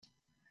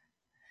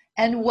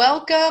and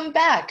welcome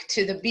back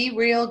to the Be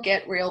Real,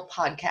 Get Real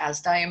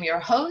podcast. I am your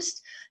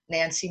host,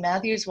 Nancy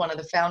Matthews, one of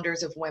the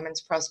founders of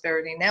Women's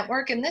Prosperity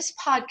Network, and this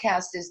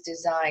podcast is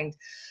designed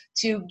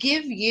to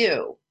give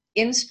you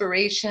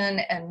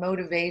inspiration and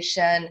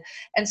motivation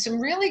and some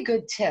really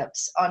good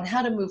tips on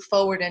how to move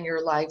forward in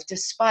your life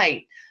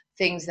despite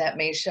things that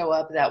may show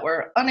up that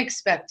were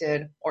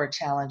unexpected or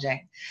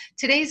challenging.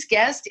 Today's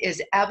guest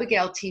is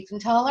Abigail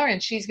Tiefenthaler,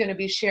 and she's going to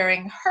be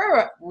sharing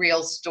her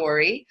real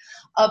story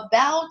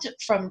about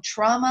From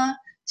Trauma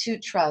to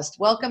Trust.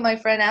 Welcome, my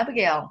friend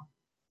Abigail.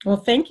 Well,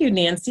 thank you,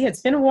 Nancy.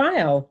 It's been a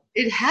while.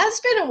 It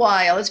has been a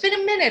while. It's been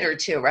a minute or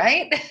two,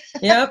 right?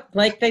 Yep,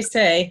 like they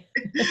say.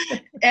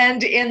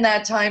 And in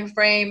that time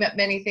frame,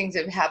 many things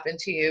have happened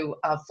to you,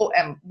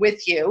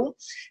 with you,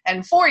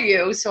 and for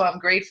you. So I'm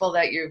grateful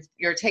that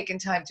you're taking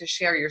time to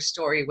share your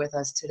story with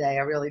us today.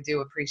 I really do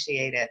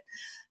appreciate it,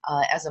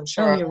 as I'm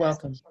sure. Oh, you're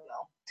welcome.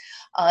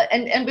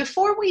 And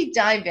before we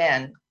dive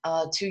in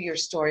to your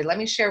story, let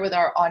me share with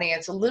our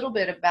audience a little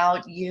bit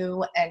about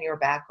you and your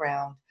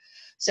background.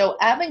 So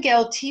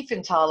Abigail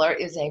Tiefenthaler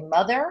is a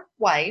mother,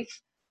 wife,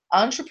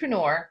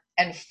 entrepreneur,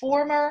 and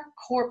former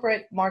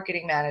corporate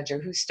marketing manager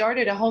who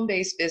started a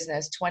home-based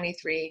business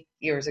 23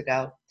 years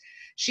ago.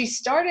 She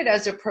started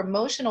as a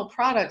promotional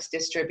products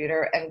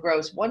distributor and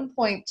grossed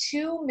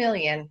 $1.2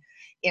 million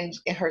in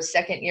her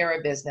second year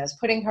of business,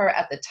 putting her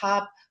at the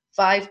top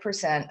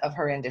 5% of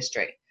her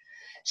industry.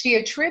 She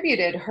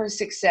attributed her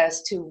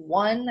success to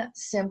one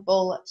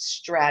simple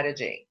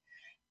strategy: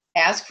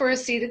 ask for a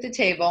seat at the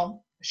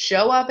table,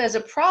 show up as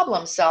a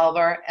problem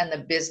solver, and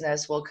the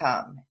business will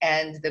come.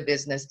 And the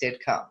business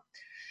did come.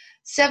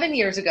 7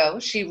 years ago,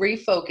 she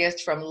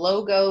refocused from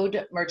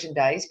logoed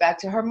merchandise back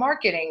to her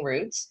marketing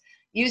roots,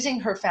 using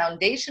her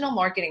foundational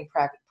marketing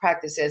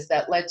practices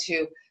that led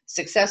to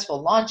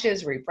successful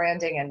launches,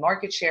 rebranding, and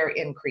market share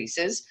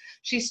increases.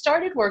 She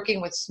started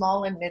working with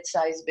small and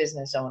mid-sized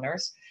business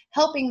owners,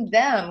 helping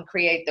them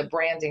create the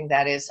branding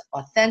that is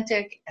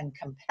authentic and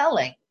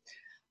compelling,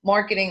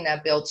 marketing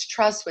that builds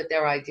trust with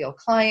their ideal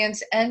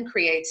clients and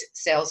creates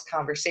sales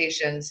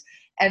conversations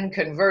and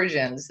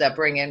conversions that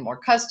bring in more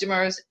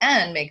customers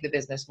and make the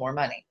business more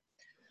money.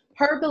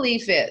 Her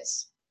belief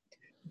is,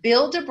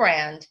 build a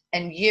brand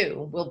and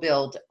you will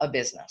build a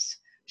business.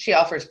 She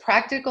offers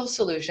practical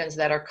solutions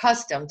that are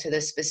custom to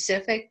the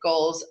specific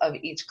goals of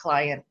each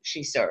client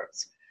she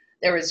serves.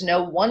 There is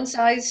no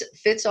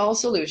one-size-fits-all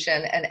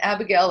solution, and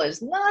Abigail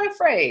is not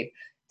afraid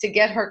to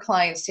get her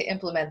clients to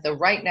implement the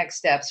right next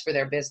steps for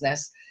their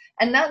business,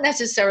 and not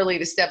necessarily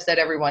the steps that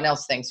everyone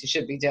else thinks you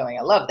should be doing.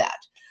 I love that.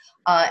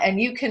 And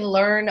you can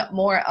learn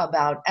more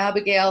about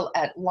Abigail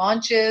at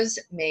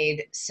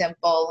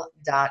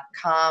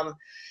launchesmadesimple.com,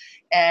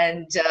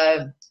 and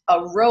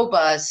a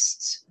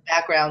robust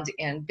background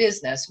in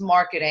business,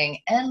 marketing,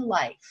 and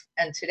life.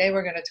 And today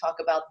we're going to talk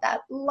about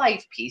that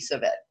life piece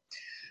of it.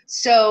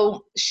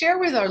 So share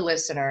with our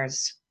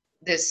listeners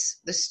the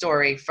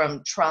story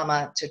From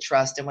Trauma to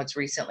Trust and what's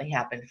recently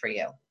happened for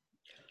you.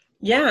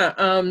 Yeah.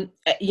 I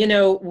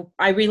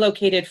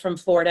relocated from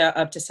Florida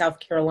up to South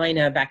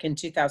Carolina back in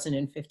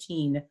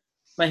 2015.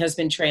 My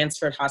husband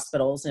transferred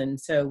hospitals, and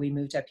so we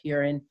moved up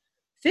here. And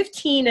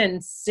 15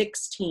 and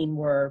 16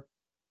 were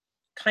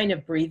kind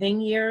of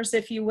breathing years,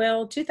 if you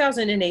will.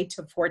 2008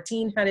 to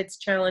 14 had its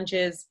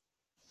challenges.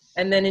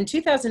 And then in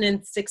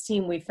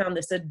 2016, we found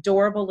this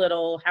adorable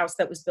little house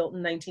that was built in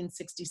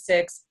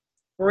 1966.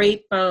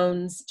 Great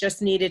bones,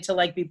 just needed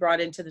to be brought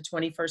into the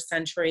 21st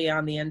century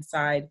on the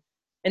inside.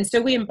 And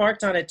so we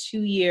embarked on a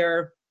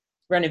 2-year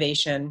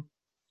renovation,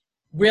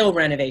 real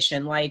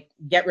renovation,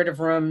 get rid of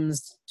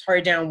rooms,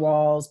 tear down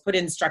walls, put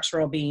in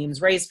structural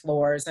beams, raise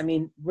floors. I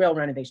mean, real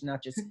renovation,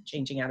 not just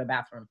changing out a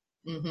bathroom.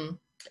 Mm-hmm.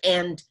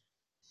 And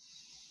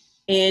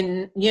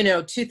in,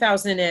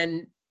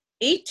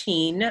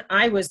 2018,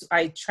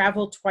 I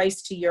traveled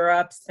twice to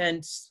Europe,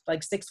 spent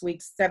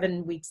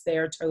 7 weeks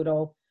there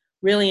total,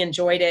 really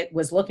enjoyed it,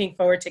 was looking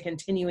forward to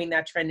continuing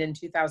that trend in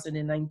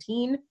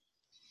 2019.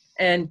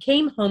 And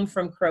came home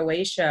from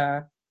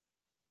Croatia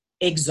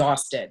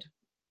exhausted,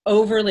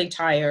 overly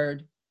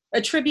tired,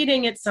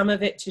 attributing some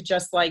of it to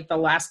just the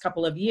last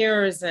couple of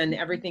years and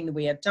everything that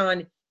we had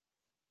done.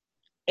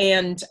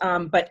 And,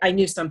 but I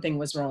knew something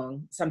was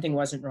wrong. Something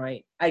wasn't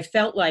right. I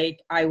felt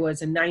like I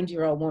was a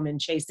 90-year-old woman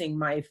chasing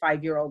my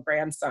 5-year-old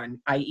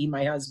grandson, i.e.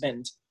 my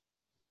husband,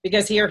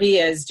 because here he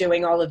is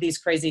doing all of these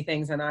crazy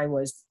things. And I'd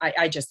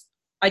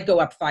go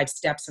up 5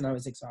 steps and I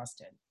was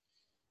exhausted.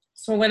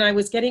 So when I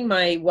was getting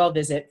my well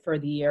visit for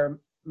the year,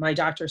 my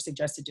doctor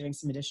suggested doing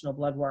some additional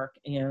blood work,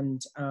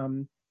 and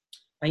I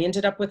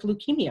ended up with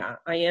leukemia.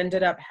 I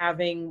ended up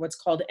having what's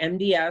called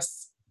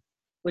MDS,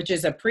 which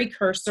is a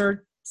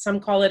precursor. Some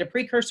call it a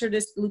precursor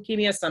to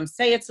leukemia. Some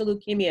say it's a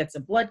leukemia. It's a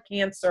blood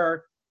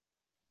cancer.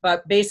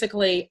 But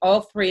basically,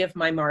 all 3 of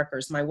my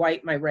markers, my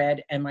white, my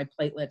red, and my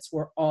platelets,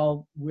 were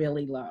all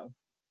really low.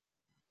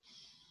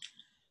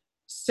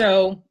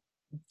 So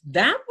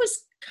that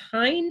was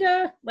kind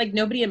of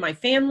nobody in my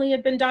family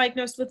had been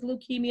diagnosed with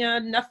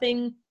leukemia.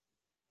 Nothing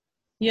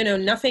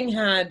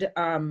had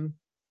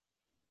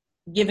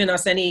given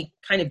us any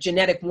kind of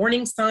genetic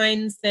warning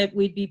signs that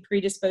we'd be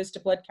predisposed to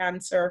blood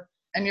cancer.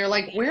 And you're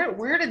like,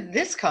 where did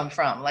this come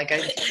from? Like, I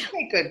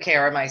take good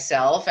care of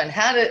myself and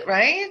had it,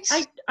 right?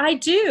 I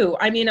do.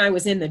 I mean, I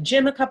was in the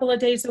gym a couple of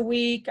days a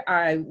week.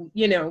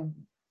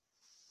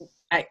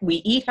 We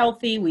eat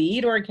healthy, we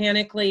eat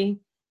organically.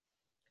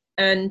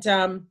 And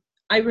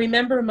I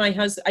remember my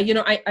husband,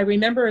 I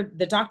remember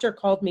the doctor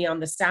called me on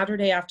the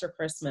Saturday after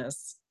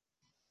Christmas,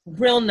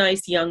 real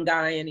nice young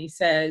guy. And he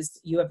says,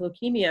 "You have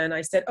leukemia." And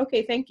I said,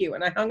 "Okay, thank you."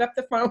 And I hung up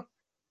the phone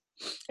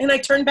and I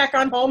turned back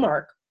on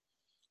Hallmark.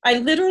 I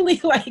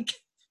literally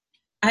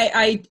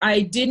I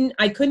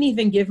couldn't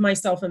even give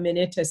myself a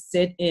minute to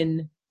sit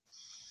in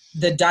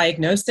the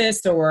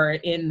diagnosis or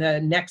in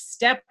the next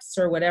steps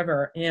or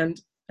whatever.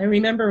 And I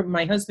remember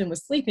my husband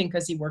was sleeping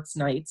because he works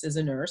nights as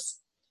a nurse.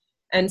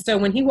 And so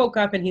when he woke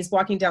up and he's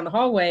walking down the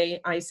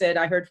hallway, I said,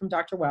 "I heard from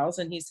Dr. Wells."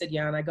 And he said,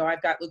 "Yeah." And I go,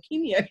 "I've got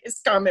leukemia."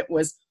 His comment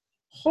was,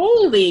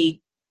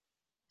 "Holy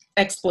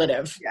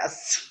expletive."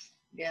 Yes.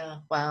 Yeah.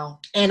 Wow.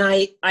 And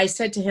I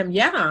said to him,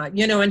 "Yeah,"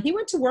 and he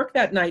went to work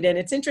that night. And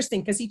it's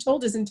interesting because he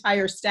told his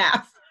entire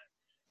staff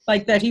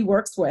like that he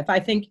works with. I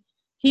think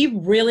he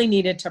really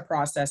needed to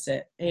process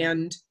it.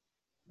 And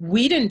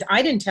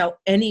I didn't tell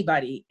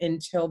anybody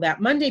until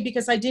that Monday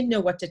because I didn't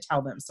know what to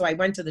tell them. So I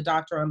went to the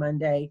doctor on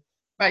Monday.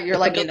 Right. You're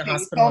like, in the okay,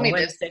 hospital you told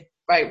me this.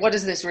 Right. What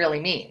does this really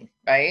mean?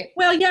 Right.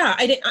 Well, yeah,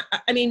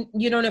 I mean,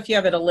 you don't know if you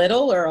have it a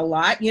little or a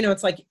lot,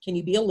 it's like, can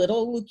you be a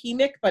little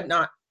leukemic, but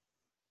not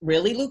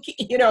really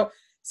leukemic,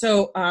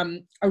 So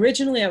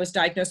originally I was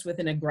diagnosed with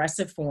an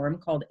aggressive form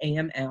called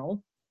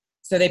AML.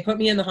 So they put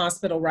me in the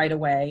hospital right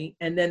away.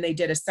 And then they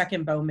did a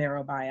second bone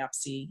marrow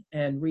biopsy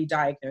and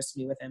re-diagnosed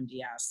me with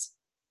MDS.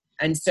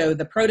 And so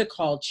the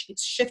protocol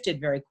shifted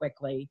very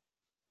quickly.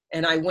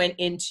 And I went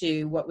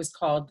into what was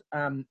called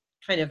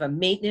kind of a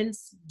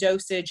maintenance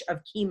dosage of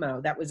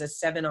chemo. That was a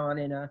 7 on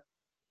and a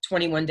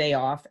 21 day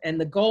off. And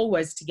the goal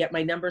was to get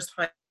my numbers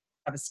high to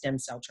have a stem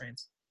cell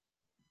transplant.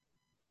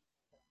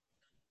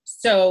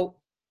 So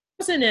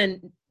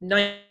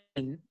 2009,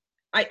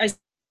 I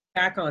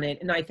back on it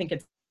and I think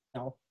it's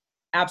real,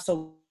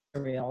 absolutely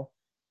real.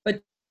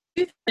 But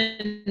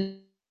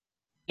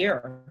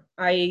here,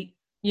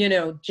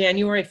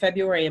 January,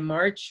 February, and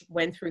March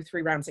went through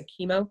 3 rounds of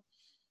chemo.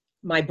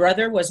 My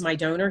brother was my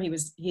donor.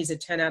 He's a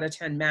 10 out of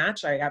 10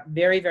 match. I got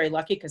very, very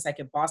lucky because I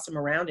could boss him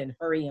around and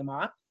hurry him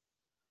up.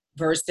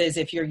 Versus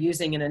if you're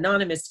using an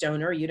anonymous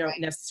donor, you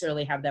don't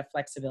necessarily have that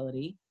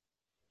flexibility.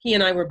 He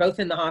and I were both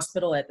in the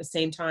hospital at the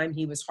same time.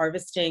 He was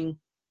harvesting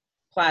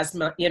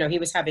plasma. He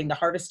was having the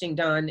harvesting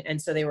done.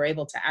 And so they were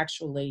able to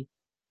actually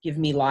give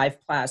me live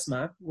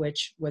plasma,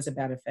 which was a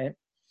benefit.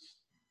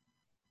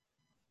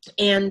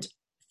 And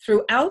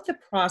throughout the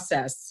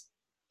process,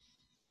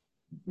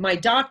 my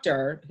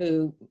doctor,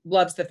 who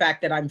loves the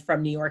fact that I'm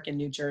from New York and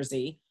New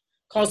Jersey,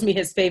 calls me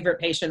his favorite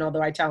patient,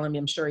 although I tell him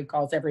I'm sure he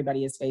calls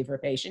everybody his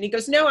favorite patient. He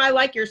goes, "No, I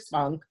like your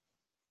spunk."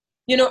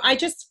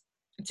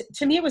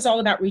 To me, it was all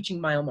about reaching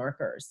mile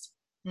markers.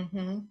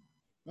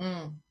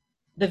 Mm-hmm.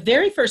 The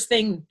very first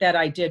thing that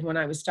I did when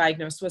I was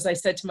diagnosed was I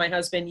said to my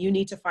husband, "You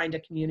need to find a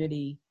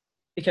community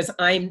because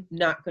I'm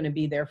not going to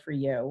be there for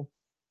you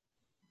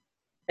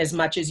as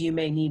much as you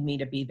may need me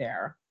to be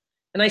there."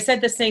 And I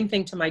said the same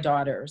thing to my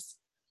daughters.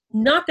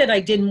 Not that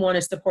I didn't want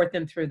to support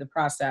them through the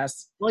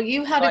process. Well,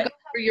 you had to go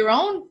through your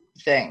own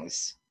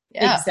things.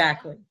 Yeah.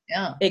 Exactly.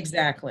 Yeah.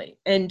 Exactly.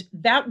 And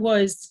that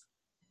was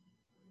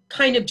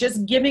kind of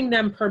just giving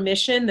them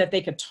permission that they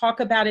could talk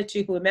about it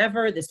to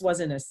whomever. This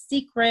wasn't a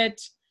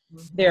secret.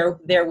 Mm-hmm.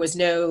 There was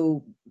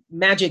no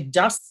magic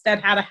dust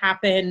that had to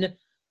happen.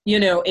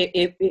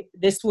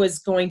 This was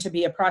going to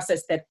be a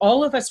process that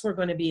all of us were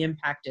going to be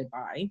impacted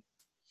by.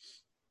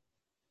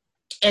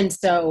 And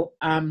so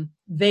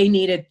they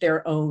needed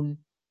their own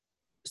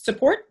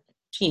support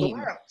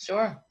team.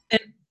 Sure.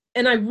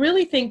 And I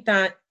really think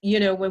that,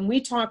 when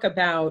we talk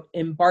about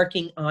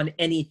embarking on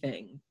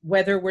anything,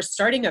 whether we're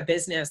starting a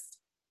business,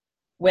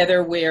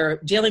 whether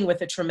we're dealing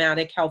with a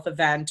traumatic health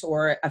event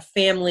or a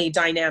family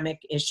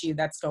dynamic issue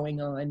that's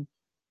going on,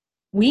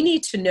 we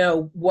need to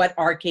know what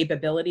our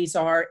capabilities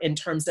are in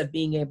terms of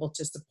being able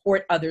to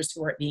support others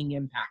who are being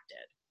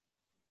impacted.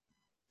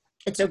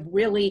 It's a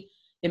really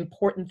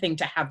important thing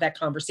to have that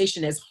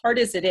conversation, as hard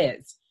as it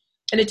is.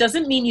 And it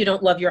doesn't mean you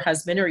don't love your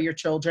husband or your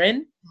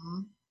children.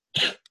 Mm-hmm.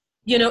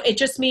 It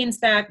just means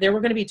that there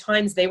were going to be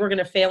times they were going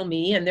to fail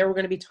me and there were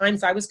going to be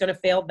times I was going to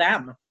fail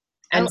them.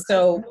 And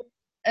so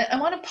I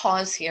want to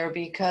pause here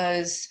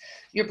because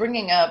you're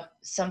bringing up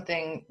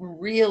something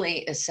really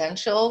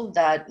essential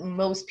that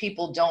most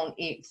people don't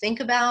think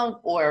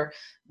about or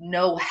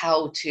know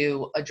how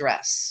to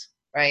address,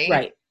 right?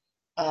 Right.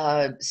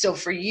 So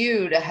for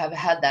you to have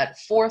had that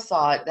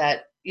forethought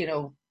that,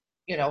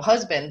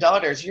 husband,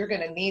 daughters, you're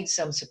going to need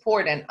some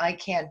support and I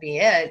can't be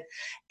it.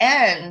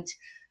 And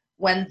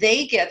when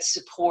they get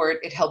support,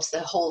 it helps the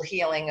whole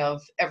healing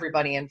of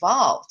everybody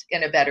involved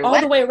in a better way. All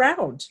the way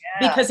around.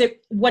 Yeah. Because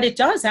what it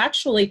does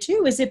actually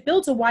too is it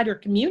builds a wider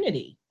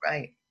community.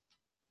 Right.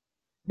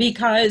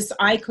 Because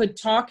I could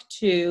talk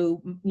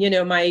to,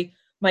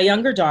 my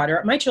younger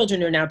daughter, my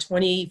children are now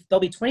 20, they'll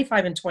be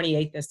 25 and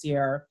 28 this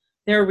year.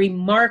 They're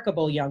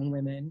remarkable young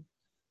women.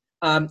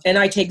 And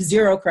I take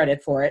zero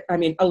credit for it. I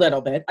mean, a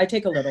little bit. I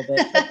take a little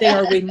bit, but they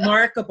are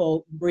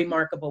remarkable,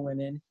 remarkable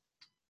women.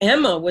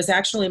 Emma was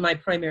actually my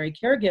primary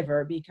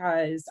caregiver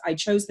because I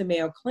chose the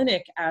Mayo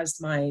Clinic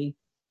as my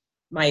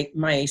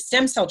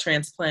stem cell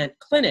transplant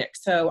clinic.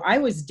 So I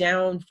was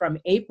down from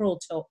April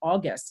till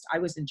August. I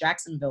was in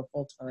Jacksonville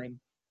full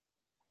time.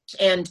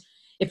 And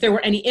if there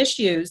were any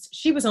issues,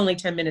 she was only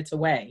 10 minutes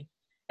away.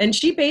 And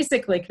she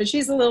basically, because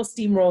she's a little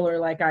steamroller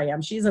like I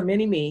am, she's a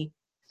mini me.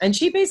 And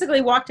she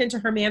basically walked into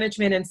her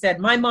management and said,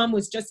 my mom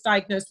was just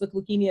diagnosed with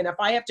leukemia. And if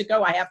I have to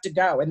go, I have to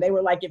go. And they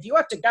were like, if you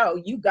have to go,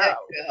 you go,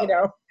 you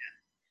know.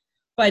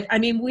 But I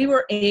mean, we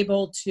were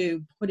able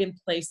to put in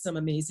place some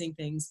amazing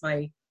things.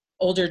 My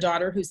older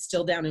daughter, who's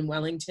still down in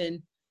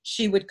Wellington,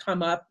 she would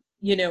come up,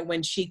 you know,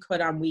 when she could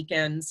on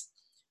weekends.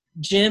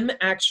 Jim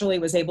actually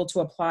was able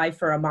to apply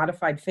for a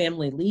modified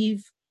family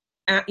leave,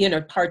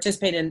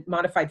 participate in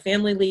modified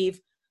family leave.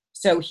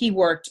 So he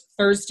worked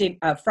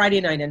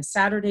Friday night and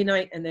Saturday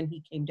night, and then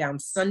he came down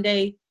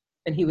Sunday,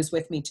 and he was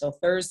with me till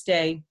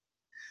Thursday.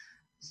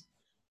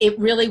 It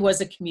really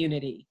was a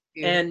community.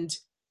 Yeah. And,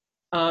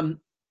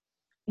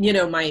 you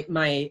know, my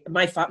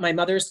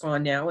mother's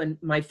gone now, and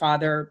my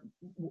father,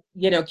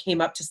 you know,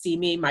 came up to see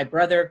me. My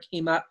brother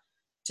came up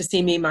to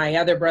see me. My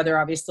other brother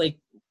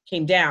obviously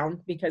came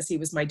down because he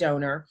was my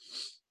donor.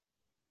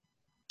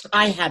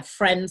 I had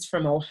friends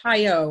from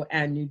Ohio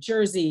and New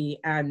Jersey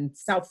and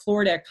South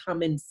Florida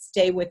come and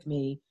stay with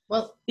me.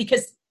 Well,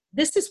 because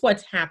this is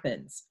what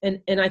happens.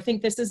 And I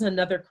think this is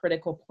another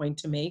critical point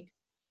to make.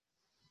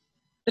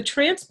 The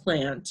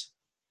transplant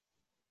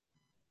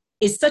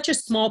is such a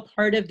small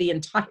part of the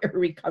entire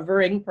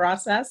recovering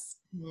process.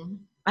 Mm-hmm.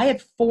 I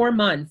had 4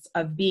 months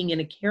of being in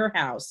a care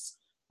house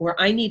where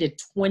I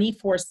needed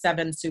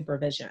 24/7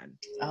 supervision.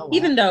 Oh, wow.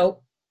 Even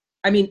though,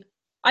 I mean,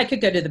 I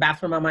could go to the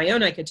bathroom on my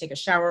own. I could take a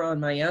shower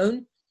on my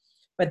own.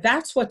 But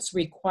that's what's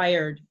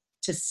required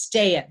to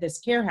stay at this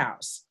care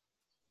house.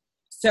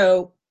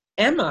 So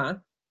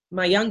Emma,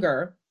 my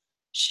younger,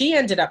 she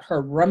ended up,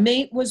 her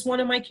roommate was one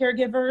of my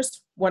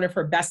caregivers. One of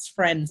her best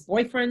friend's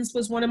boyfriends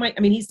was one of my,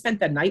 I mean, he spent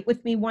the night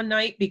with me one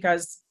night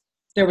because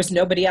there was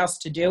nobody else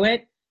to do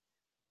it.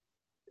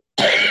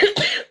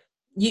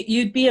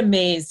 You'd be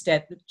amazed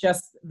at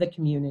just the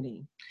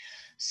community.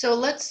 So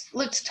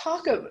let's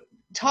talk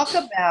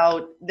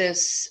about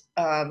this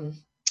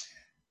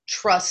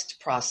trust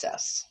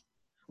process.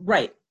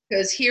 Right.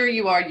 Because here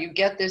you are, you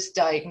get this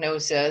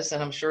diagnosis,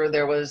 and I'm sure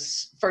there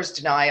was first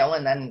denial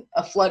and then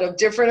a flood of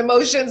different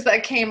emotions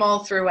that came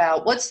all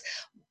throughout. What's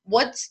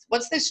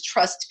this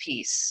trust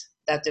piece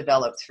that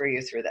developed for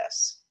you through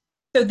this?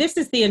 So this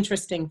is the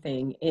interesting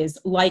thing, is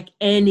like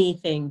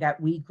anything that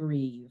we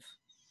grieve,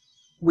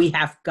 we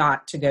have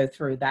got to go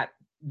through that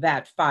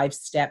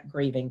 5-step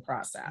grieving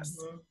process.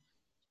 Mm-hmm.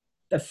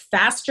 The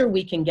faster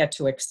we can get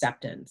to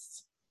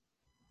acceptance,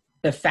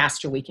 the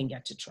faster we can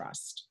get to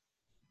trust.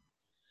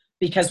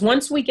 Because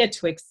once we get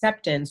to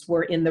acceptance,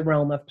 we're in the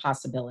realm of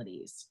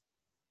possibilities,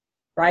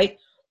 right?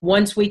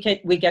 Once we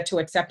get to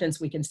acceptance,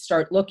 we can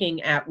start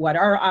looking at what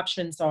our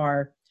options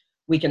are.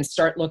 We can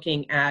start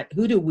looking at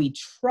who do we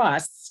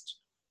trust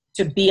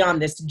to be on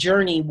this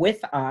journey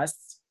with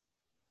us,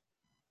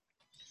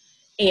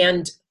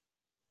 and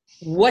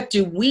what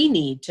do we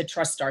need to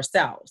trust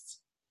ourselves?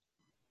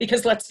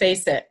 Because let's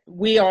face it,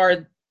 we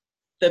are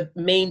the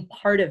main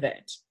part of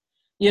it.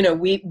 You know,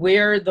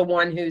 we're the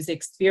one who's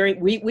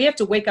experienced, we have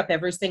to wake up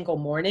every single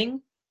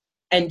morning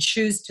and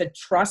choose to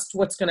trust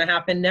what's going to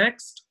happen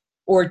next,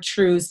 or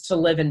choose to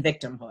live in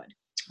victimhood.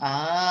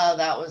 Ah,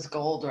 that was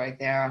gold right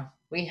there.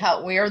 We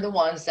are the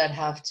ones that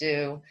have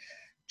to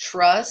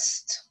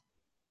trust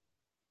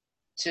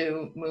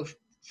to move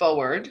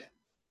forward,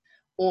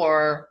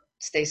 or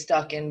stay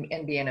stuck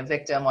in being a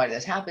victim. Why did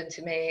this happen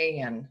to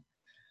me? And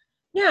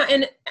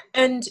yeah,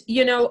 and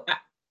you know,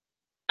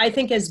 I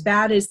think as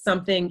bad as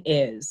something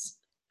is,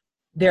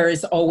 there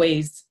is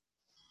always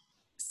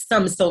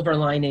some silver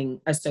lining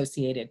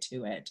associated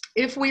to it.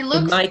 If we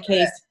look, in my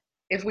case,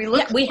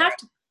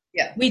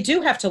 we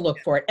do have to look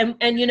for it.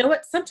 And you know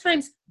what?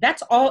 Sometimes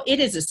that's all it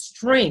is, a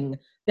string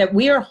that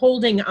we are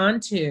holding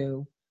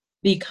onto,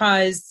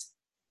 because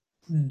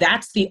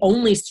that's the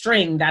only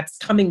string that's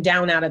coming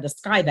down out of the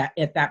sky that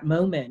at that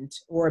moment,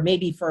 or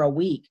maybe for a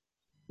week.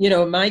 You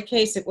know, in my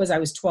case, it was, I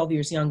was 12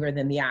 years younger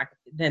than the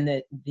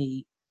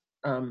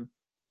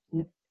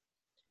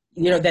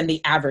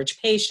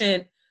average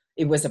patient.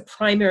 It was a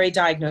primary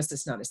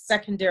diagnosis, not a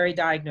secondary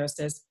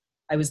diagnosis.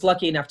 I was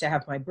lucky enough to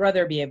have my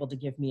brother be able to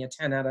give me a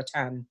 10 out of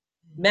 10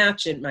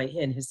 match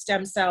in his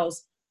stem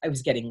cells. I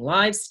was getting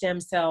live stem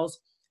cells.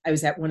 I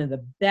was at one of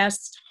the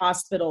best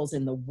hospitals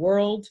in the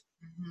world.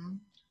 Mm-hmm.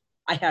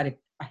 I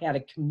had a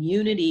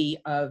community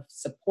of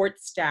support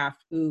staff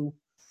who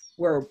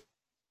were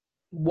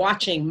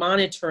watching,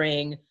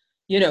 monitoring,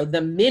 you know,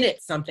 the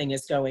minute something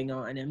is going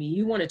on. I mean,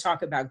 you want to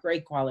talk about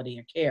great quality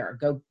of care.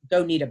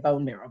 Go need a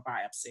bone marrow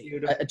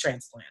biopsy, a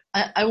transplant.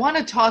 I want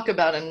to talk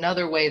about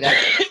another way that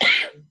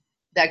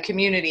that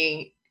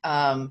community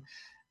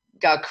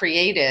got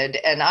created,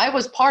 and I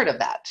was part of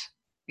that.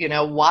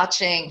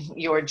 Watching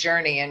your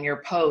journey and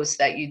your posts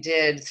that you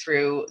did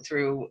through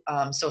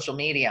social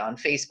media on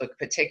Facebook,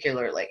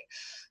 particularly.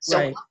 So,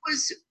 Right.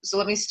 so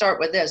let me start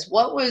with this.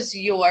 What was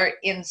your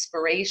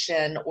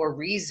inspiration or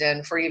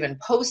reason for even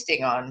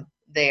posting on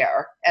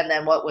there, and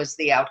then what was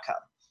the outcome?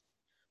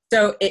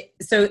 So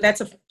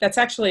that's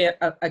actually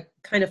a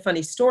kind of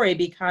funny story,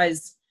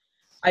 because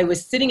I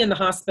was sitting in the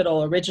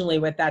hospital originally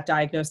with that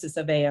diagnosis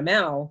of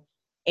AML,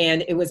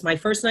 and it was my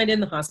first night in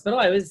the hospital.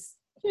 I was,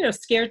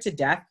 scared to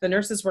death. The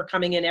nurses were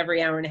coming in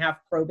every hour and a half,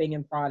 probing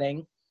and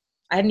prodding.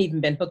 I hadn't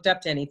even been hooked up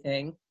to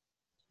anything.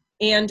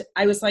 And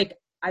I was like,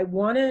 I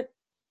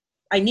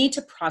need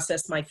to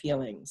process my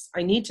feelings.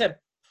 I need to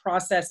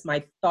process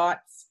my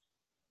thoughts.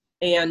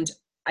 And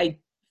I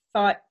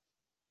thought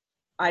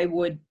I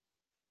would,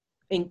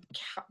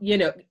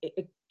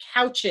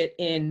 couch it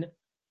in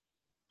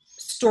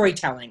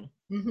storytelling.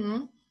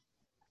 Mm-hmm.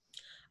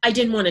 I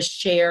didn't want to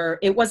share.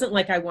 It wasn't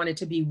like I wanted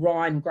to be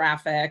raw and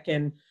graphic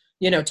and,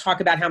 talk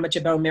about how much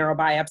a bone marrow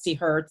biopsy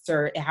hurts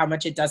or how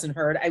much it doesn't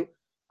hurt. I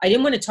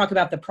didn't want to talk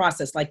about the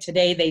process. Like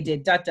today they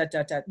did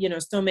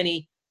so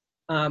many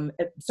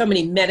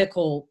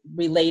medical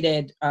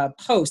related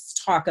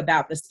posts talk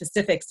about the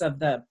specifics of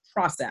the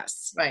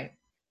process. Right.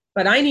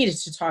 But I needed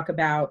to talk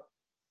about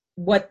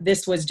what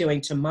this was doing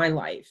to my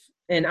life.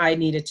 And I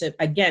needed to,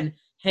 again,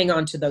 hang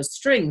on to those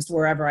strings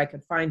wherever I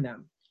could find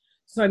them.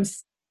 So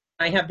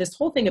I have this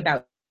whole thing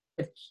about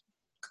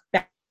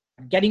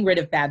getting rid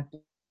of bad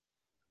blood,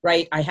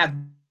 right? I have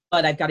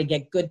blood, I've got to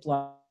get good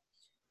blood.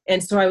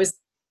 And so I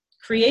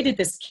created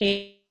this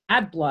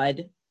bad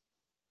blood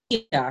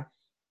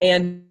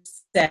and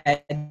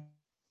said,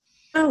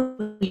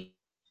 oh,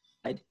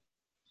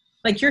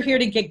 like you're here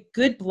to get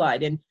good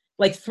blood. And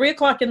like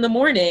 3:00 in the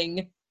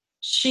morning,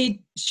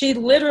 she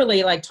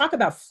literally, like, talk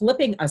about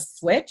flipping a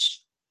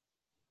switch.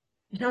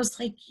 And I was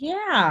like,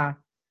 yeah,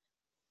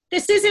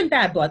 this isn't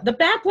bad blood. The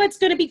bad blood's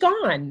going to be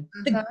gone.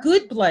 Uh-huh. The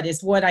good blood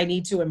is what I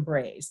need to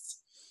embrace.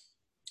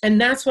 And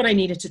that's what I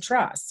needed to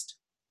trust.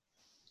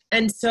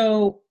 And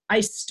so I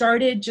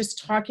started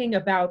just talking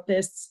about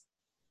this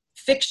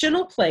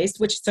fictional place,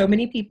 which so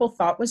many people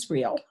thought was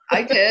real.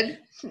 I did.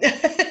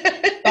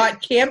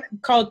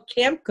 Called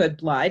Camp Good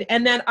Blood.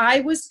 And that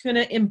I was going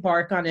to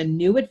embark on a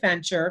new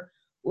adventure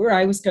where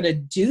I was going to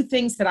do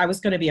things that I was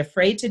going to be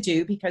afraid to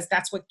do, because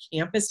that's what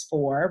camp is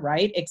for,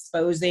 right?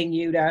 Exposing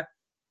you to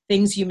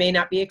things you may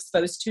not be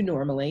exposed to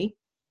normally.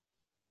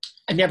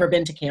 I've never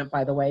been to camp,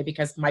 by the way,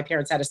 because my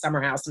parents had a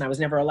summer house and I was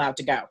never allowed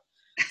to go.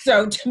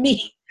 So to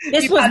me,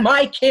 this was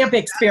my camp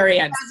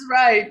experience.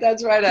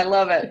 That's right. I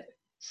love it.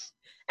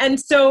 And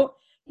so,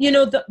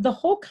 the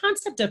whole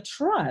concept of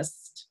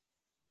trust,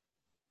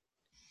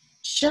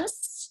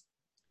 just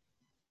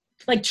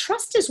like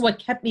trust is what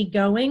kept me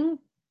going,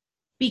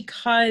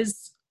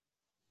 because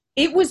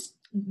it was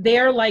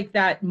there like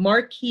that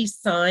marquee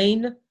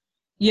sign,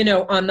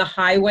 on the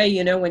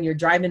highway, when you're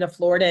driving to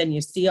Florida and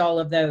you see all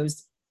of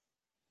those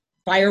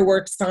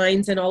fireworks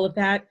signs and all of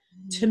that.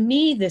 To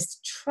me, this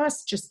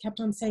trust just kept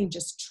on saying,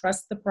 just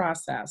trust the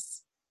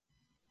process.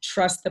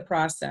 Trust the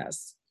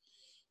process.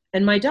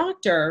 And my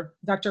doctor,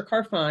 Dr.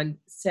 Carfon,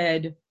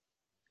 said,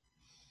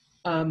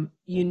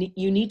 you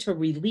need to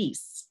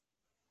release,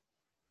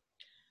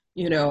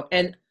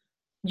 and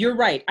you're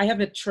right. I have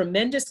a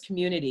tremendous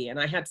community, and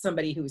I had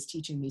somebody who was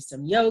teaching me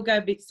some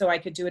yoga so I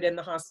could do it in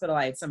the hospital.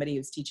 I had somebody who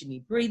was teaching me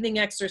breathing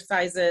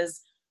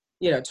exercises,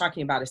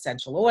 talking about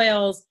essential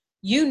oils,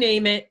 you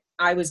name it.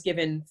 I was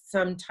given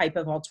some type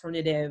of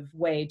alternative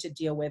way to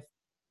deal with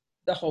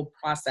the whole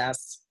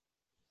process.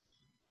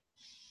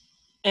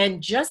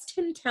 And just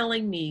him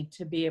telling me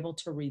to be able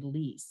to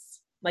release,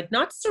 like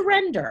not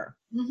surrender,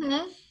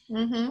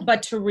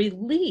 but to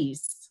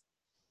release,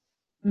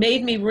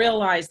 made me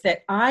realize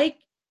that I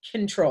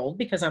controlled,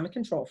 because I'm a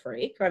control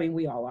freak. I mean,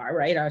 we all are,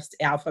 right? Us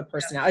alpha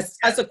personalities,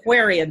 us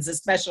Aquarians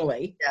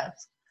especially.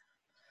 Yes.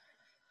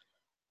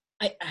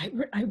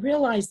 I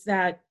realized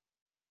that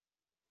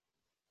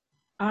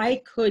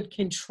I could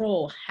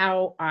control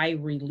how I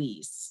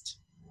released.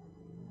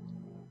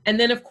 And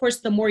then, of course,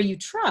 the more you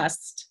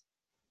trust,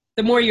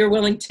 the more you're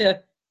willing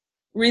to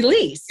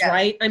release,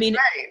 right? I mean,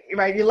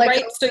 right. You let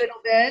go a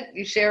little bit,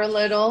 you share a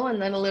little,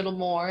 and then a little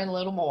more and a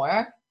little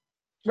more.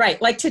 Right.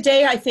 Like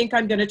today, I think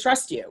I'm going to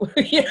trust you.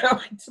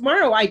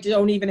 Tomorrow, I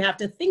don't even have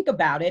to think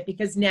about it,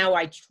 because now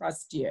I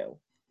trust you.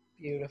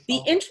 Beautiful.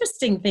 The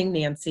interesting thing,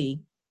 Nancy,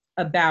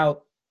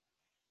 about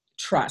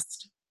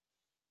trust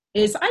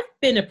is I've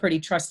been a pretty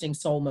trusting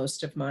soul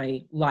most of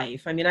my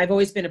life. I mean, I've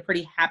always been a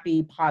pretty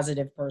happy,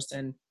 positive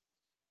person.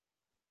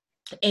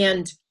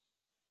 And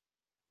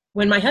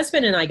when my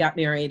husband and I got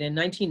married in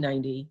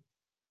 1990,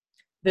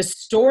 the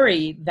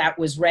story that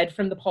was read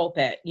from the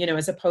pulpit,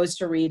 as opposed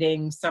to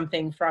reading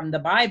something from the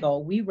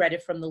Bible, we read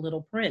it from The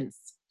Little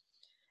Prince.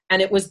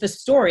 And it was the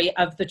story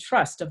of the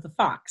trust of the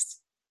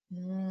fox.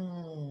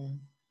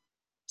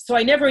 So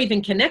I never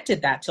even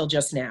connected that till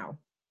just now.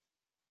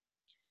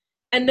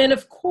 And then,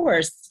 of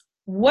course,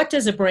 what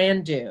does a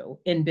brand do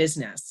in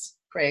business?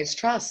 Creates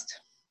trust.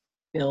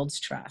 builds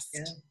trust.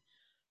 Yeah.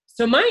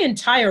 So my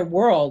entire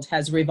world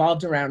has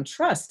revolved around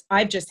trust.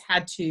 I've just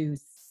had to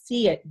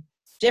see it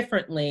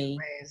differently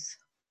Ways.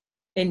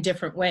 in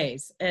different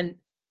ways. And,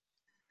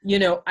 you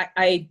know,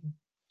 I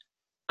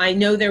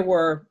know there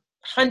were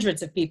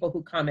hundreds of people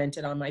who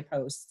commented on my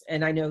posts,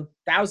 and I know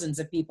thousands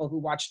of people who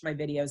watched my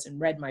videos and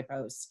read my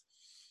posts.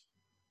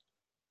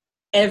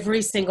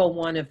 Every single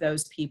one of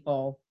those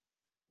people,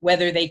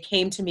 whether they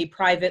came to me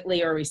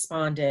privately or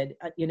responded,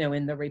 you know,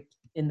 in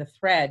the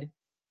thread,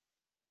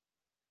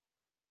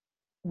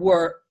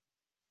 were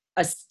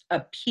a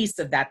piece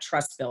of that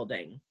trust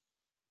building.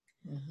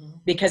 Mm-hmm.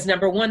 Because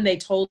number one, they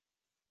told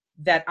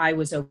that I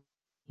was okay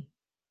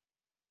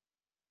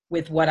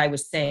with what I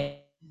was saying,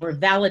 or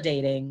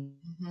validating.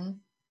 Mm-hmm.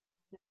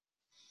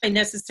 I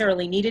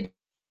necessarily needed,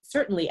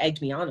 certainly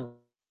egged me on a little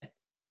bit.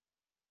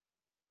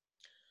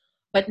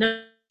 But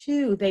number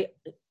two,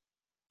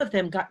 of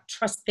them got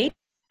trust they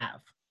have,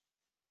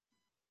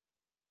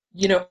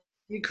 you know,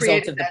 You result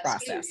created of the that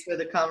process. space for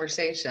the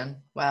conversation.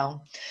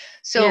 Wow.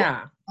 So,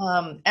 Yeah.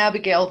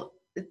 Abigail,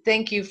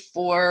 thank you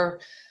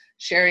for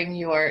sharing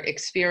your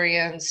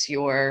experience,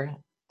 your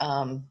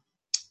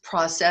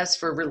process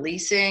for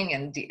releasing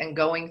and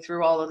going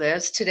through all of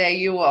this. Today,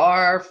 you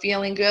are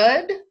feeling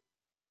good?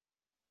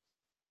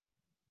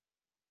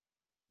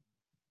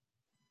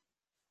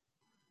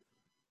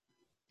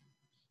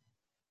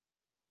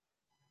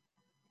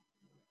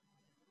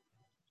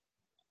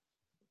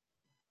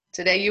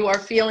 Today, you are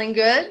feeling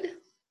good?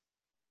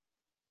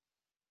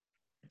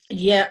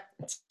 Yeah.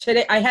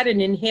 Today I had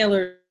an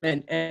inhaler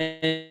and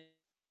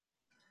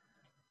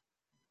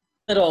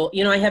little,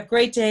 you know, I have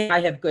great days,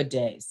 I have good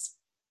days.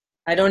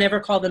 I don't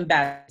ever call them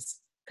bad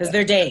because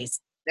they're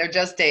days. They're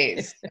just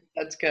days.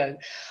 That's good.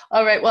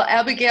 All right. Well,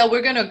 Abigail,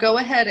 we're going to go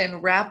ahead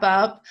and wrap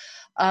up.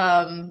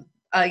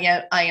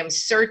 Again, I am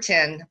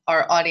certain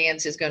our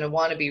audience is going to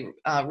want to be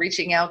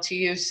reaching out to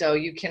you. So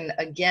you can,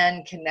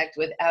 again, connect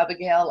with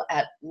Abigail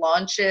at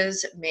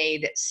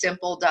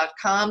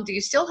launchesmadesimple.com. Do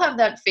you still have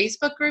that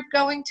Facebook group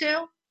going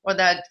too?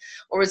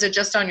 Or is it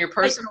just on your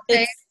personal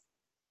page?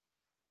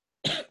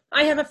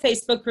 I have a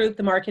Facebook group,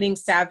 the Marketing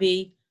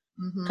Savvy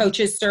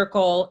Coaches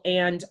Circle,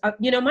 and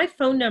you know, my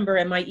phone number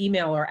and my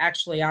email are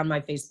actually on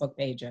my Facebook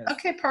pages.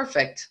 Okay,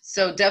 perfect.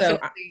 So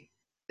definitely,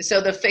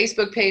 so the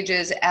Facebook page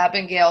is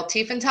Abigail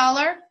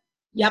Tiefenthaler.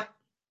 Yep.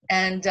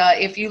 And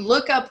if you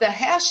look up the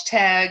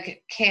hashtag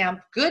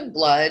Camp Good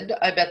Blood,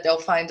 I bet they'll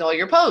find all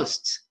your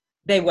posts.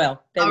 They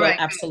will. They will, Right,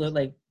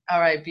 absolutely. Good. All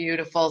right,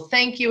 beautiful.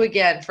 Thank you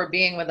again for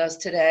being with us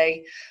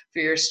today, for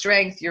your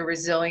strength, your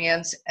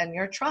resilience, and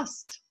your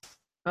trust.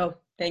 Oh,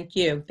 thank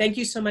you. Thank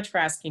you so much for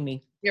asking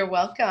me. You're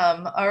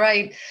welcome. All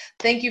right.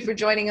 Thank you for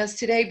joining us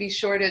today. Be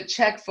sure to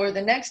check for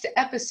the next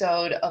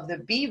episode of the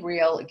Be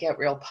Real, Get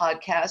Real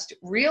podcast.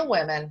 Real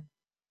women,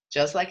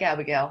 just like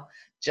Abigail,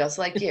 just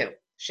like you,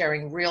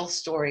 sharing real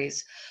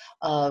stories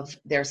of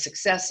their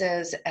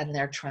successes and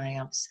their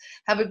triumphs.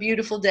 Have a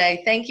beautiful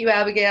day. Thank you,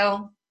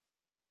 Abigail.